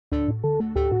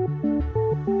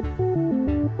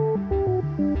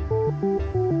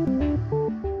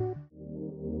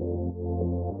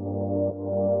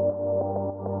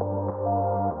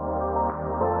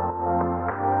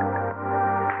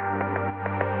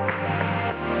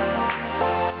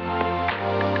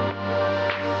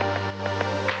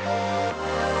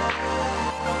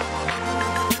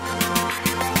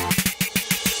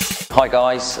Hi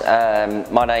guys,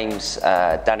 my name's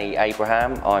Danny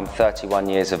Abraham. I'm 31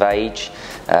 years of age,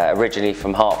 originally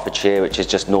from Hertfordshire, which is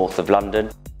just north of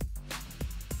London.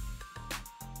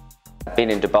 I've been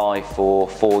in Dubai for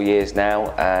 4 years now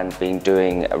and been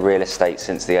doing real estate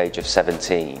since the age of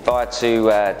 17. If I had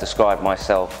to describe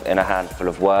myself in a handful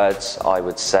of words, I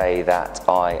would say that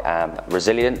I am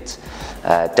resilient,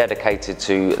 dedicated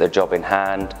to the job in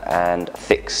hand and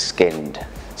thick-skinned.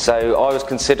 So I was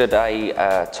considered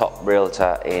a top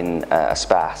realtor in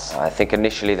Espace. I think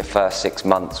initially the first 6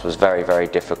 months was very, very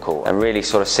difficult, and really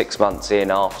sort of 6 months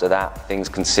in after that, things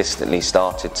consistently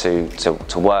started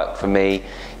to work for me.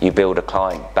 You build a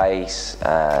client base,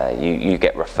 you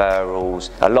get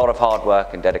referrals, a lot of hard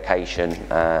work and dedication,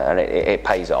 and it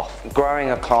pays off.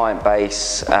 Growing a client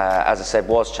base, as I said,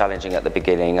 was challenging at the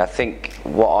beginning. I think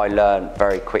what I learned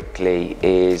very quickly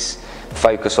is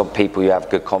focus on people you have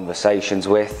good conversations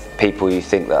with, people you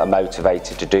think that are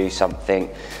motivated to do something,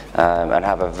 and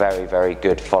have a very, very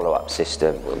good follow-up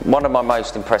system. One of my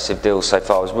most impressive deals so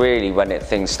far was really when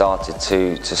things started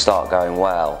to start going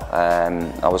well.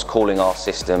 I was calling our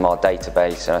system, our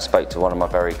database, and I spoke to one of my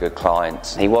very good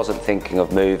clients. He wasn't thinking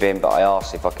of moving, but I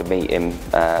asked if I could meet him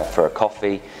for a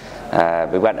coffee.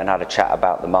 We went and had a chat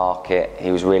about the market.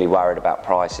 He was really worried about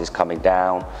prices coming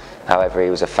down. However, he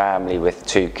was a family with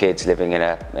 2 kids living in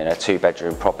a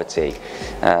 2-bedroom property.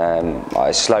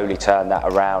 I slowly turned that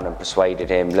around and persuaded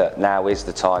him, look, now is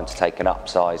the time to take an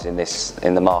upsize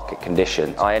in the market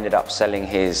condition. I ended up selling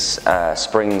his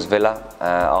Springs villa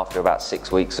after about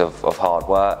 6 weeks of hard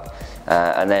work.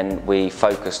 And then we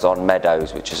focused on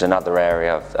Meadows, which is another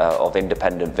area of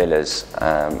independent villas.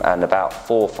 And about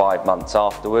 4 or 5 months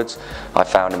afterwards, I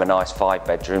found him a nice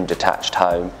 5-bedroom detached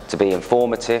home. To be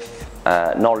informative,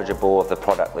 knowledgeable of the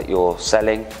product that you're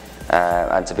selling,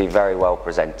 and to be very well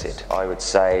presented. I would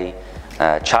say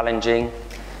challenging,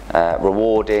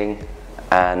 rewarding,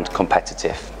 and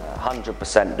competitive.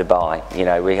 100% Dubai. You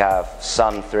know, we have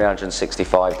sun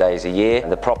 365 days a year.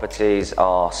 The properties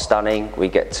are stunning. We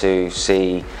get to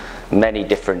see many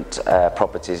different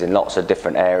properties in lots of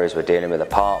different areas. We're dealing with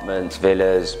apartments,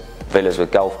 villas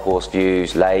with golf course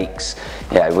views, lakes.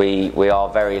 Yeah, we are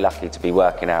very lucky to be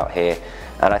working out here.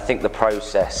 And I think the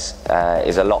process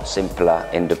is a lot simpler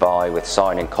in Dubai with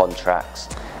signing contracts.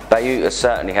 Bayut has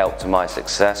certainly helped to my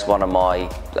success. One of my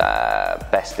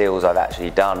best deals I've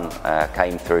actually done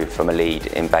came through from a lead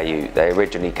in Bayut. They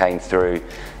originally came through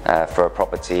for a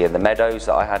property in the Meadows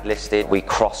that I had listed. We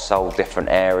cross-sold different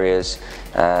areas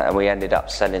and we ended up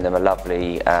selling them a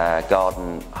lovely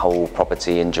garden hall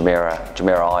property in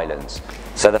Jumeirah Islands.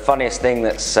 So the funniest thing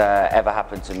that's ever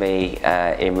happened to me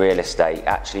in real estate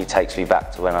actually takes me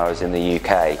back to when I was in the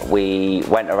UK. We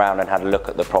went around and had a look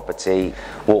at the property,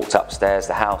 walked upstairs,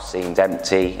 the house seemed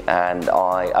empty, and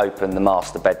I opened the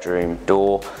master bedroom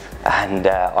door and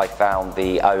I found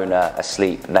the owner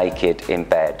asleep naked in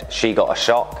bed. She got a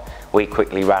shock. We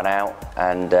quickly ran out,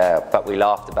 but we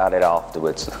laughed about it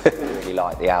afterwards. I really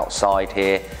like the outside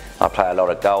here. I play a lot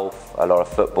of golf, a lot of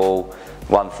football.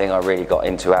 One thing I really got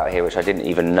into out here, which I didn't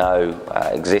even know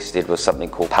existed, was something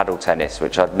called paddle tennis,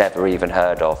 which I'd never even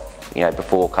heard of, you know,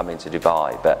 before coming to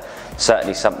Dubai. But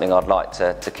certainly something I'd like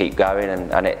to keep going,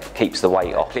 and it keeps the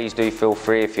weight off. Please do feel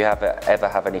free if you ever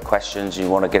have any questions, you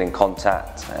want to get in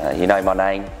contact. You know my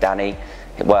name, Danny.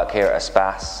 I work here at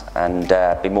Espace,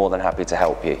 and be more than happy to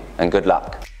help you. And good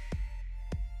luck.